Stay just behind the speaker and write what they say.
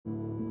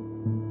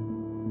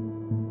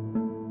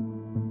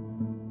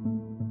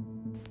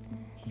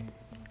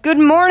Good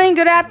morning,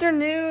 good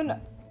afternoon,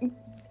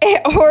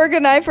 or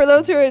good night for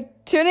those who are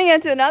tuning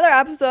into another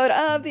episode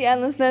of The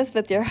Endlessness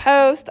with your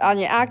host,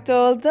 Anya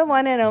Akhtal, the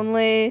one and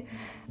only.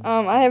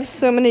 I have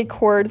so many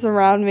cords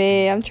around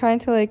me. I'm trying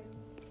to,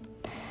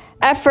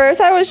 at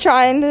first I was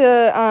trying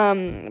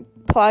to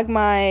plug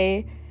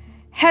my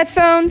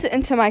headphones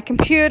into my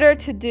computer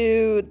to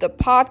do the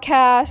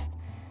podcast,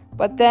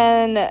 but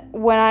then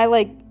when I,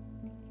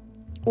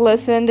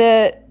 listened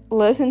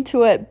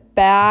to it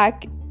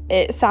back,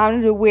 it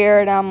sounded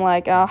weird. I'm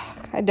like,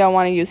 I don't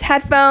want to use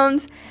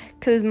headphones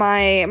because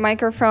my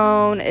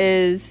microphone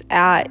is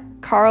at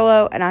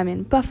Carlo and I'm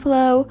in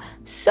Buffalo.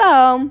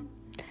 So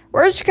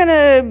we're just going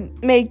to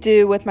make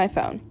do with my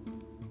phone.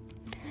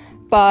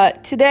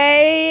 But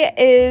today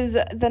is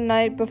the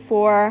night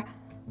before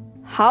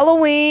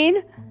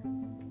Halloween.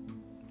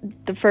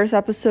 The first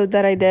episode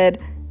that I did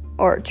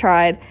or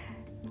tried,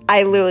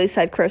 I literally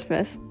said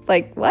Christmas.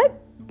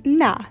 What?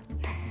 Nah.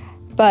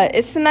 But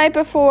it's the night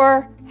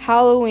before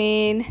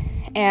Halloween,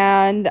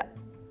 and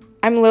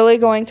I'm literally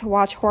going to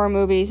watch horror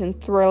movies and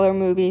thriller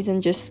movies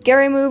and just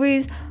scary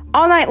movies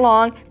all night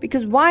long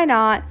because why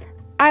not?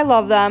 I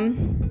love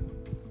them.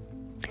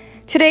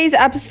 Today's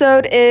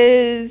episode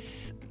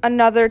is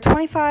another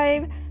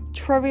 25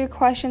 trivia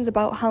questions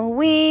about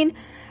Halloween.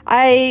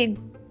 I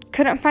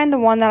couldn't find the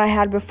one that I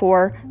had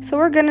before, so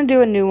we're gonna do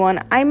a new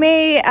one. I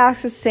may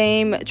ask the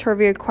same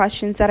trivia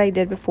questions that I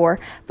did before,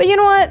 but you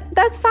know what?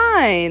 That's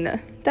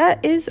fine.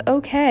 That is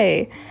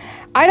okay.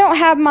 I don't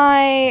have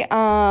my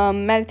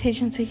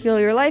Meditation to Heal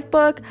Your Life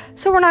book,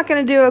 so we're not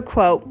going to do a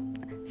quote.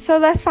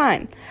 So that's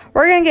fine.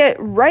 We're going to get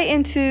right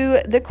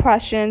into the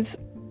questions,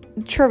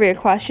 trivia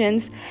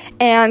questions,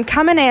 and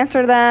come and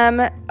answer them.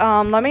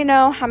 Let me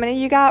know how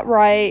many you got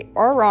right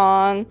or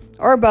wrong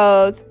or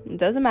both. It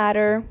doesn't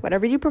matter,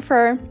 whatever you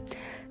prefer.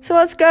 So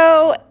let's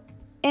go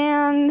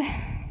and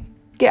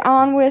get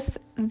on with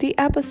the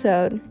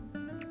episode.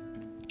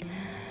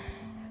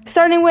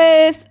 Starting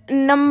with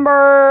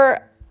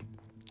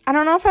I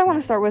don't know if I want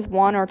to start with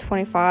 1 or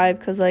 25,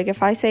 because,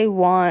 if I say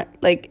 1,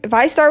 if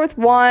I start with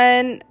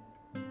 1,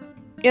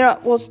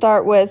 we'll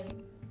start with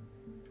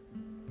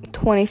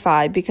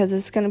 25, because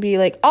it's going to be,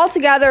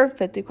 altogether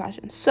 50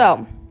 questions.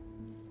 So,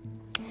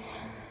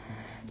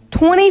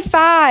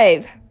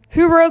 25.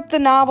 Who wrote the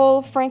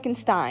novel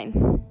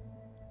Frankenstein?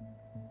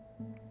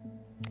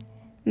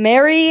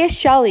 Mary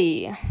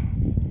Shelley.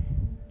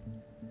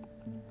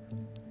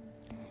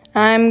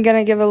 I'm going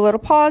to give a little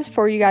pause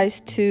for you guys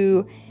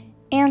to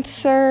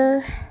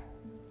answer.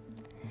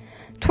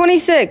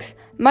 26.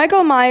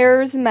 Michael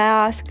Myers'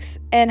 masks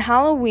in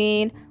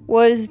Halloween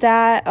was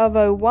that of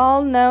a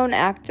well-known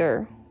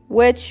actor.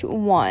 Which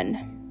one?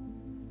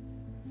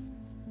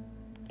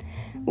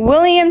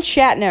 William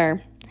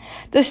Shatner.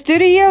 The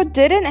studio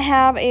didn't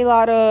have a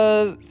lot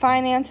of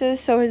finances,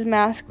 so his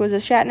mask was a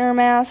Shatner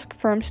mask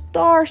from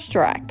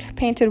Starstruck,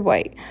 painted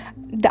white.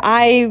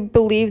 I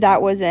believe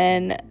that was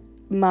in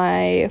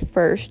my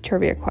first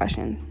trivia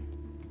question.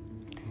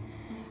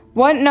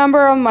 What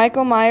number of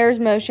Michael Myers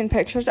motion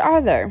pictures are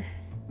there?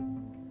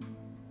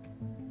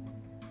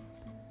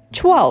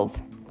 12.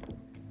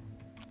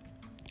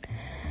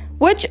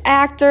 Which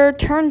actor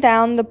turned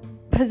down the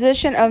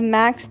position of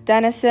Max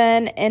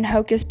Dennison in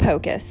Hocus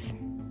Pocus?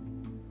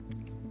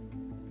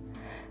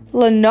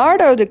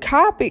 Leonardo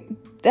DiCaprio.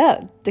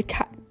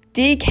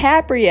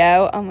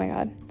 Oh my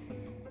god.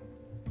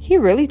 He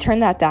really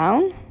turned that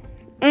down?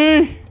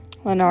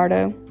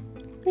 Leonardo.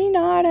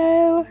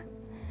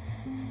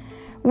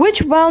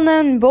 Which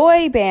well-known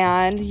boy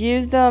band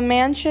used the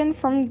mansion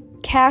from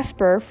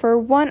Casper for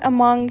one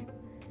among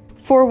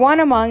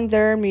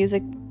their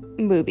music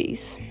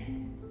movies?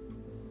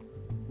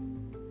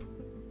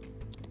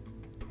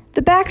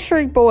 The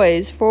Backstreet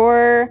Boys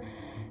for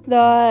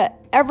the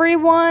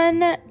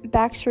Everyone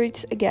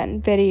Backstreets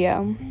Again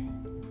video.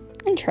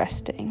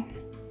 Interesting.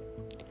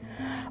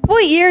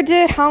 What year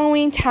did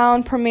Halloween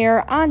Town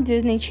premiere on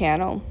Disney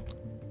Channel?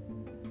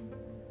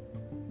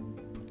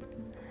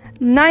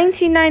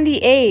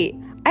 1998.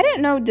 I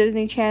didn't know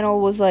Disney Channel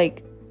was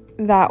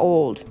that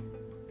old.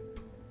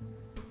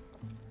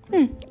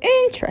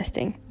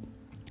 Interesting.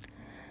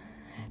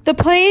 The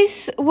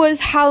place was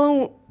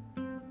Halloween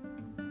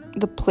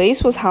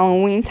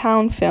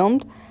Town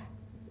filmed.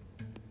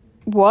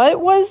 What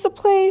was the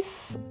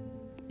place?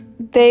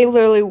 They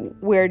literally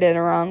weirded it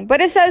wrong.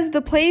 But it says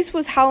the place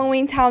was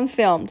Halloween Town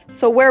filmed.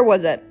 So where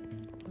was it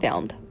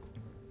filmed?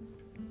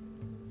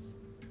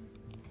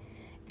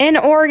 In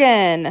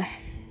Oregon.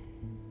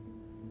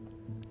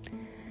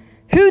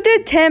 Who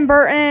did Tim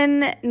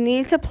Burton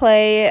need to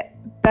play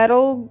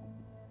Betelgeuse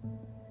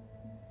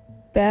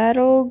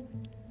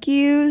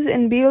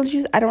in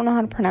Beetlejuice? I don't know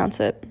how to pronounce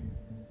it.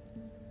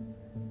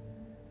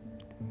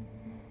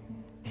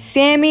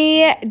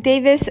 Sammy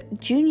Davis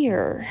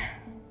Jr.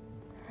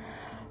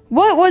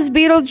 What was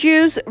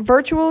Beetlejuice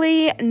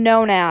virtually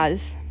known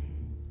as?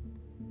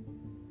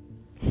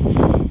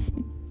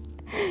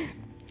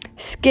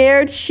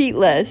 Scared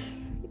Sheetless.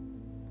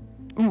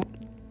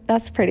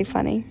 That's pretty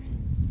funny.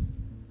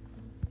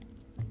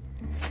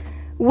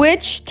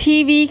 Which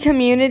TV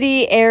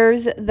community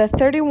airs the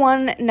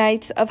 31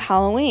 Nights of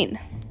Halloween?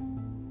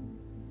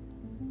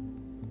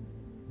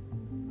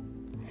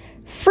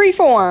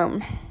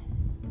 Freeform.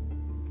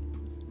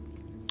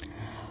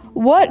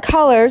 What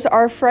colors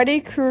are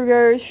Freddy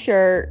Krueger's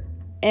shirt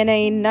in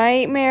A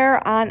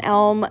Nightmare on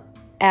Elm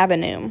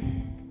Avenue?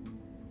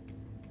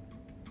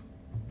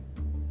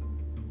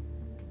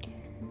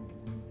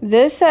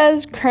 This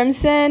says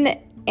crimson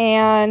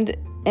and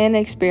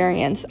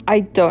inexperienced. I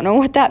don't know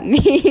what that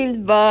means,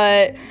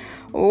 but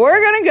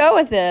we're gonna go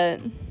with it.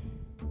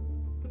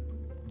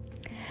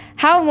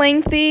 How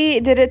lengthy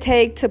did it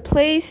take to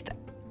place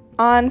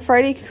on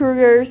Freddy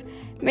Krueger's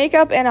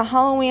makeup in A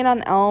Halloween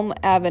on Elm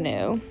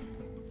Avenue?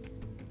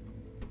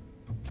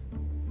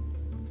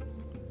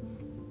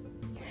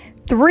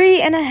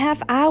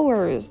 3.5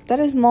 hours. That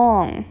is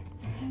long.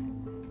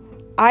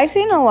 I've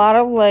seen a lot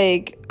of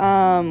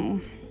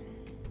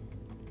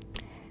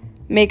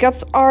makeup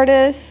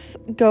artists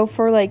go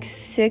for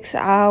 6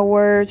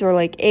 hours or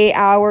 8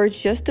 hours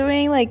just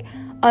doing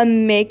a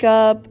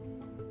makeup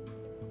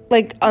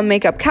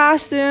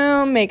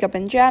costume, makeup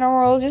in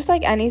general, just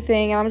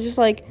anything. And I'm just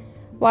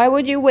why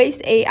would you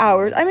waste 8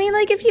 hours? I mean,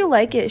 if you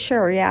like it,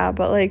 sure, yeah.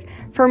 But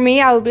for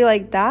me, I would be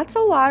that's a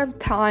lot of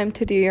time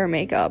to do your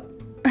makeup,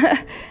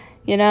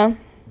 you know,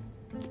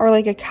 or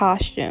a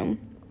costume.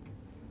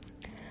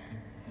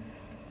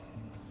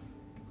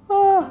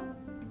 Oh.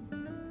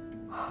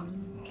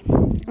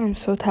 I'm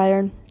so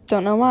tired.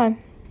 Don't know why.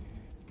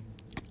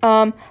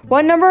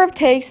 What number of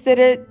takes did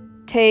it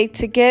take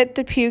to get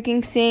the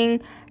puking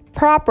scene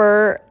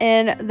proper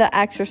in The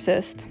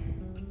Exorcist?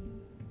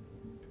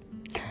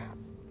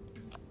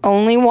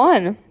 Only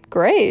one.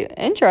 Great.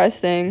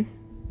 Interesting.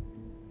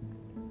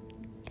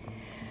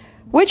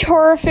 Which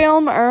horror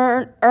film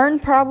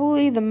earned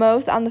probably the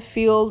most on the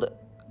field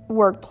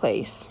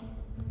workplace?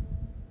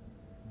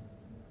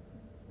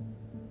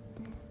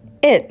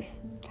 It.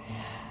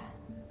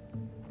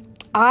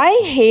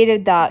 I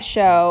hated that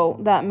show,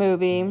 that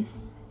movie.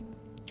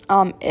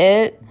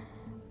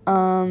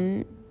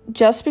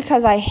 Just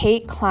because I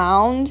hate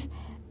clowns,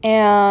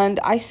 and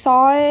I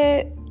saw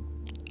it,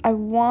 I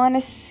want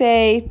to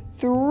say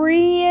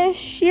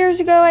 3-ish years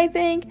ago, I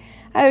think.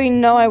 I don't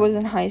even know, I was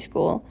in high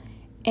school,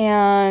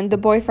 and the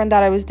boyfriend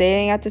that I was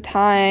dating at the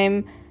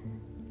time,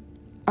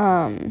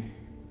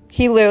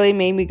 he literally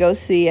made me go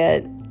see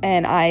it,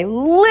 and I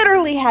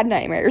literally had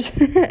nightmares.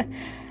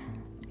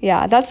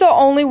 Yeah, that's the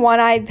only one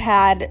I've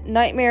had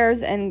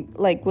nightmares and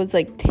was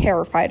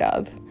terrified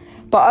of.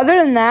 But other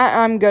than that,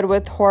 I'm good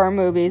with horror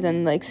movies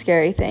and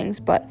scary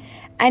things. But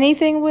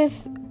anything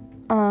with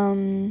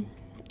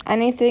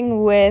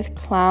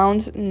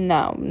clowns,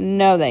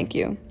 no, thank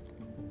you.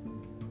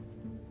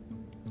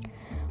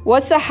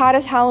 What's the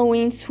hottest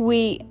Halloween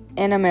sweet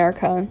in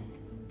America?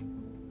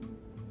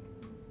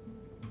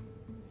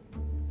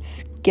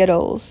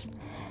 Skittles.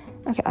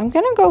 Okay, I'm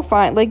gonna go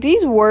find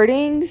these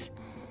wordings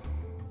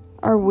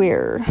are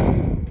weird.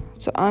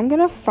 So I'm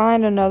gonna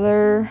find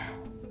another.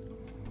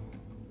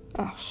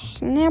 Oh,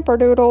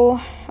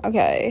 snapperdoodle.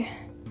 Okay.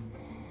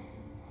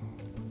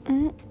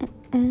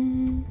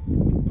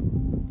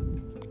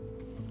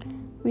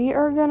 We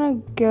are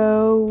gonna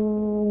go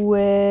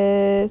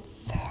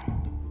with.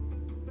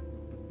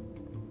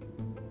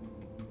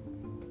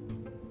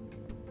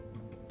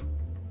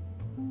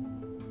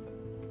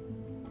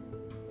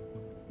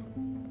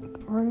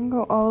 We're gonna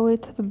go all the way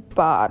to the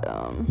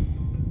bottom.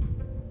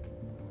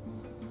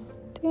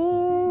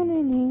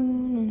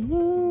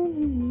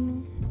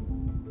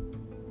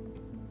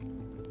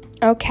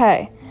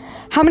 Okay.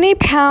 How many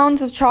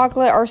pounds of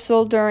chocolate are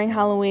sold during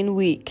Halloween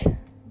week?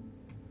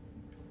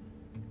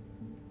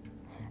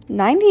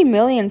 90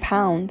 million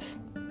pounds.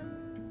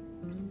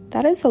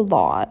 That is a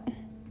lot.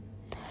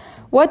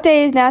 What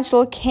day is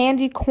National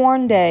Candy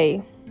Corn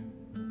Day?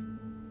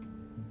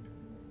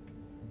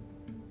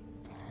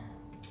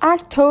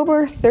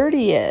 October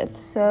 30th.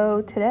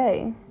 So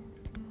today.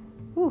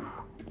 Ooh,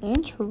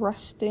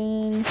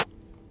 interesting.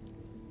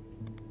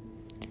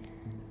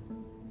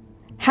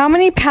 How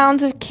many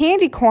pounds of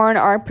candy corn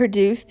are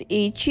produced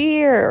each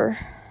year?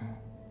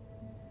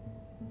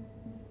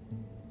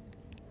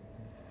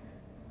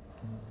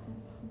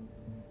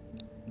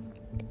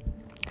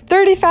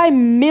 $35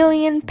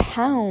 million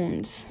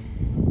pounds.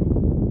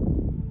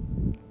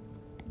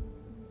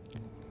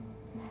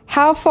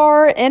 How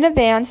far in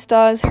advance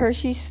does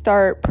Hershey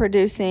start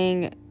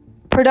production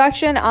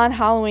on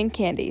Halloween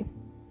candy?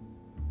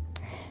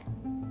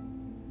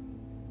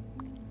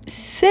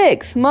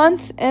 6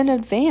 months in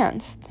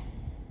advance.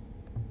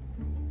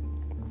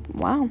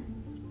 Wow.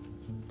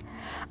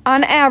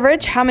 On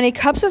average, how many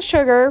cups of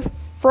sugar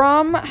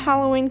from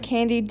Halloween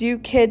candy do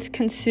kids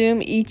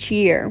consume each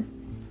year?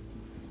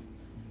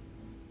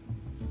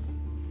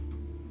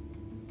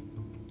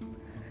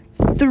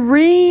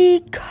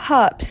 3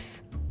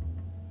 cups.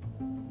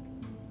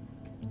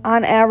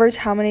 On average,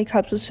 how many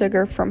cups of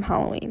sugar from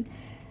Halloween?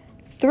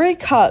 3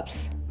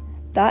 cups.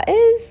 That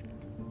is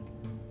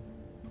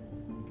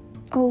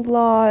a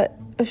lot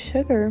of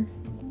sugar.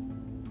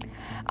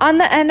 On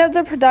the end of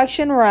the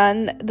production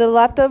run, the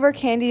leftover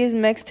candy is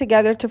mixed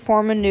together to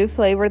form a new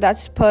flavor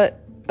that's put...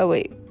 Oh,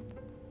 wait.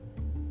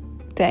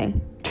 Dang.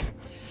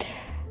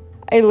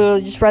 I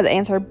literally just read the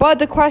answer. But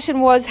the question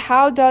was,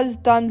 how does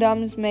Dum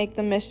Dums make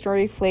the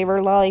mystery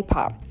flavor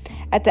lollipop?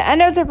 At the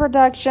end of the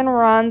production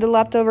run, the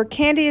leftover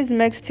candy is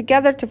mixed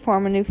together to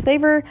form a new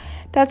flavor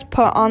that's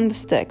put on the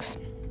sticks.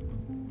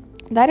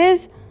 That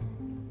is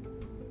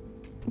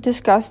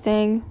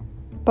disgusting,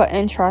 but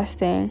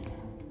interesting.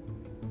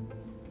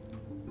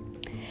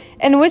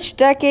 In which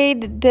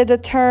decade did the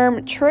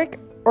term trick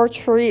or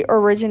treat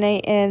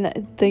originate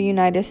in the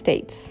United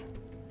States?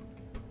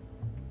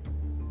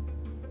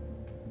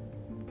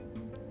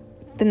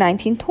 The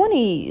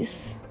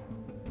 1920s.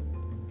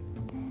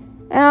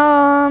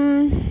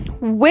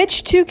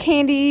 Which two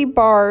candy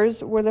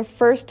bars were the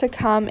first to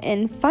come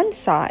in fun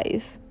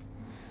size?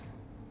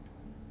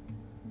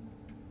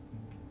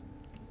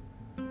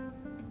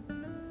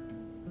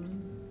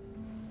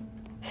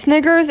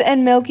 Snickers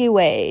and Milky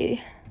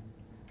Way.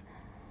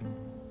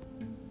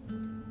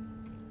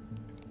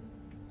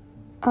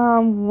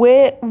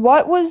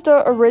 What was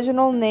the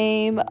original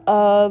name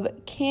of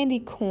candy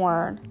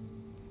corn?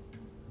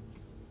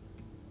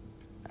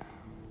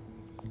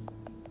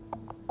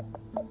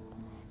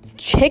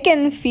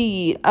 Chicken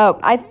feed. Oh,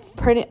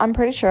 I'm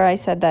pretty sure I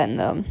said that in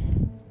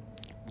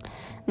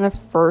the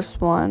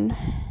first one.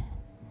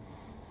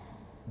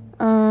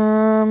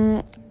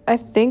 I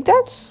think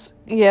that's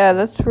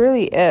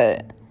really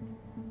it.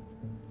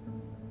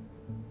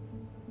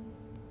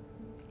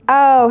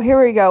 Oh, here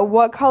we go.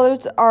 What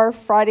colors are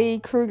Freddy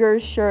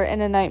Krueger's shirt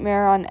in A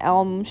Nightmare on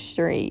Elm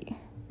Street?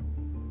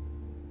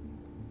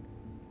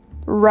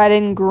 Red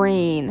and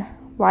green.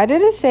 Why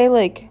did it say,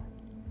 like,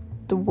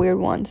 the weird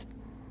ones?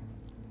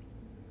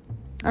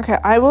 Okay,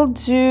 I will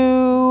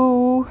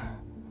do...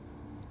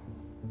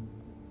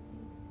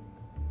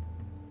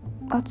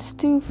 Let's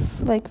do,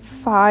 like,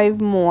 5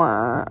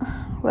 more.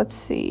 Let's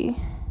see.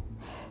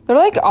 They're,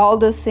 like, all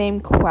the same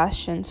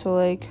question, so,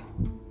 like...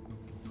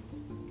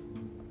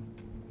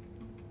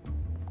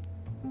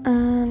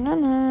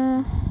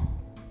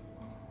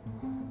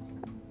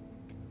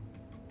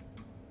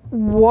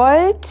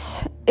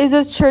 What is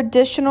a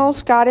traditional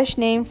Scottish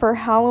name for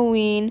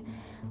Halloween,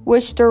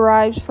 which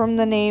derives from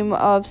the name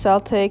of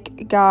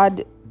Celtic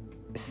god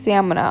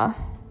Samhain?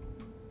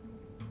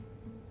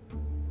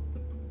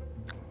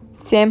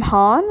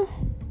 Samhain?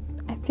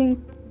 I think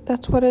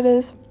that's what it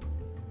is.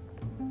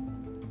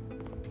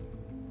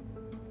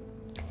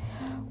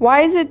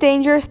 Why is it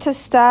dangerous to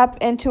step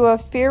into a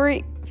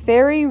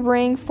fairy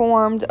ring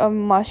formed of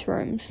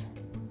mushrooms?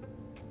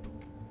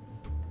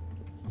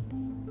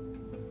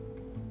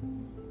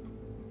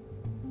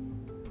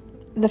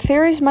 The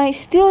fairies might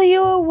steal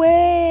you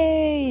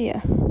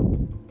away.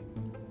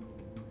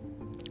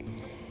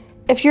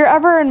 If you're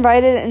ever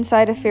invited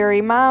inside a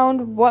fairy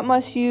mound, what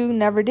must you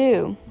never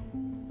do?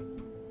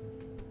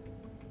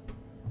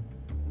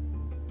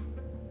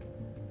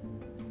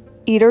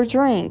 Eat or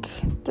drink.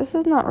 This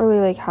is not really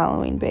like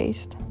Halloween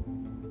based.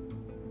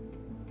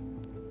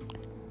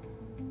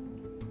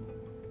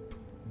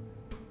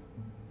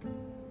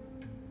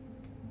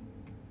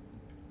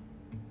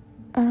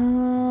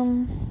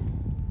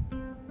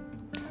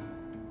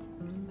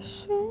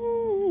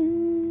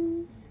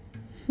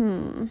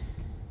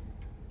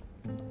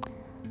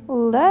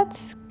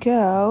 Let's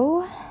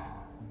go.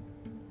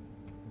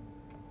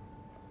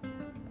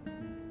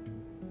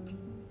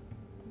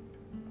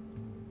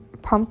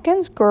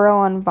 Pumpkins grow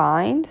on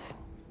vines.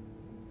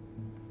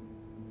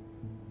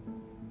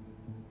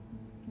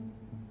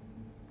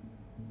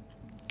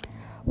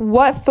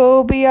 What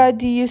phobia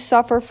do you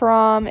suffer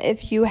from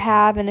if you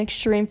have an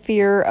extreme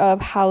fear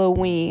of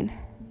Halloween?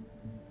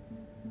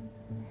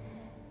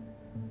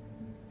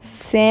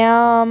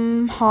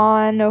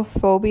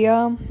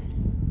 Samhainophobia.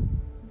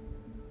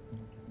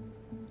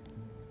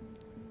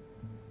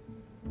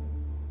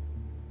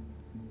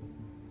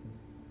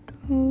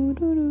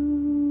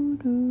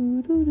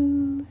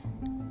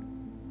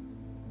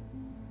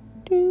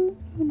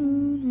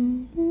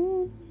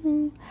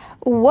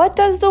 What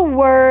does the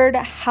word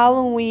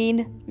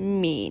Halloween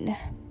mean?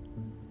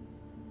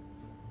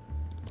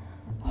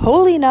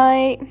 Holy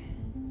night.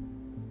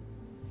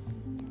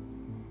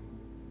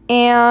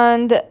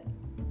 And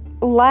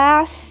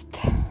last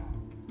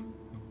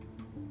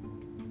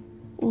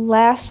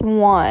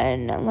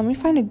one. Let me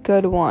find a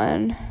good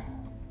one.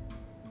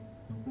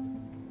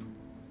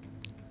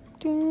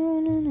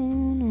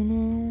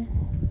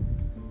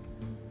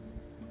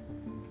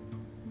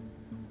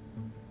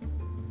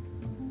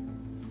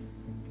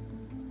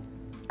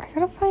 I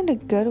gotta find a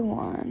good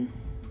one.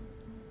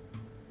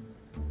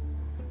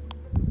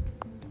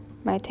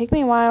 Might take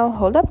me a while.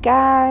 Hold up,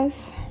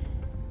 guys.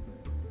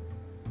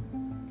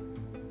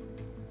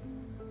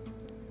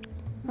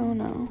 Oh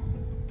no.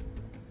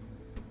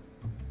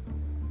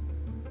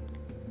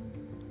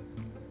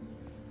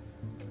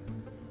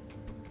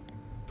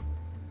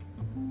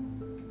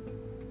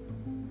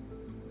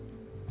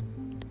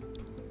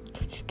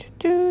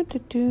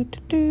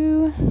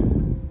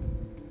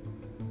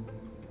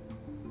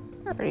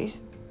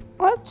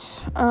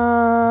 What?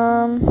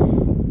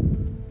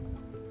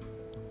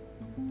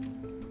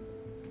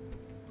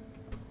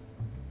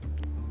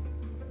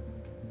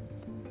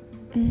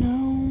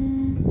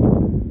 No.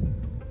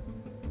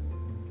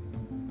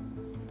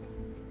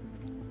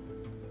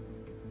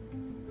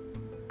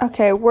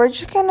 Okay, we're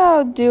just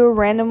gonna do a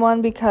random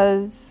one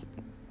because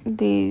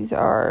these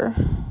are...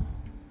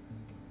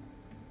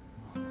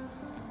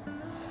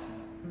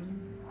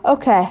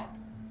 Okay.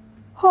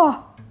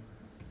 Huh.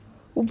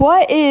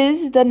 What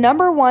is the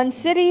number one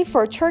city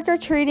for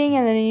trick-or-treating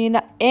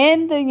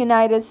in the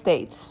United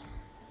States?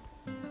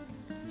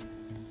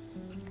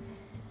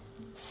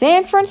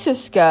 San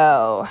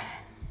Francisco.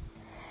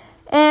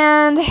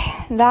 And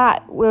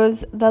that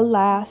was the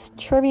last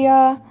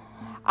trivia.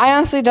 I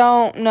honestly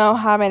don't know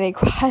how many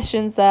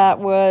questions that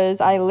was.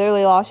 I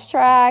literally lost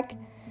track.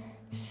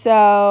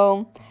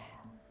 So,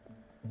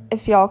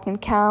 if y'all can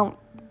count,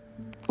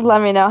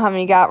 let me know how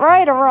many got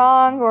right or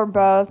wrong or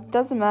both.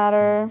 Doesn't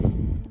matter.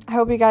 I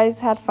hope you guys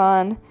had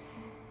fun.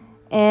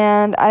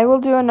 And I will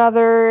do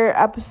another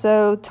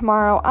episode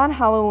tomorrow on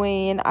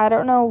Halloween. I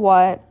don't know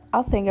what.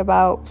 I'll think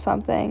about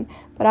something.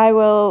 But I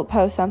will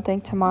post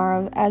something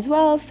tomorrow as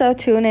well. So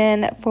tune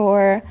in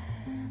for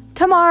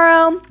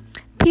tomorrow.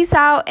 Peace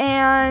out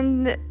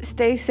and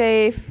stay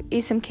safe.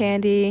 Eat some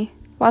candy.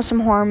 Watch some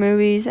horror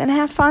movies. And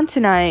have fun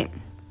tonight.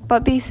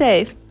 But be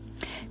safe.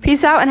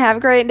 Peace out and have a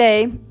great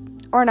day.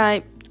 Or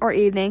night. Or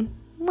evening.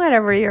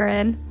 Whatever you're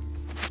in.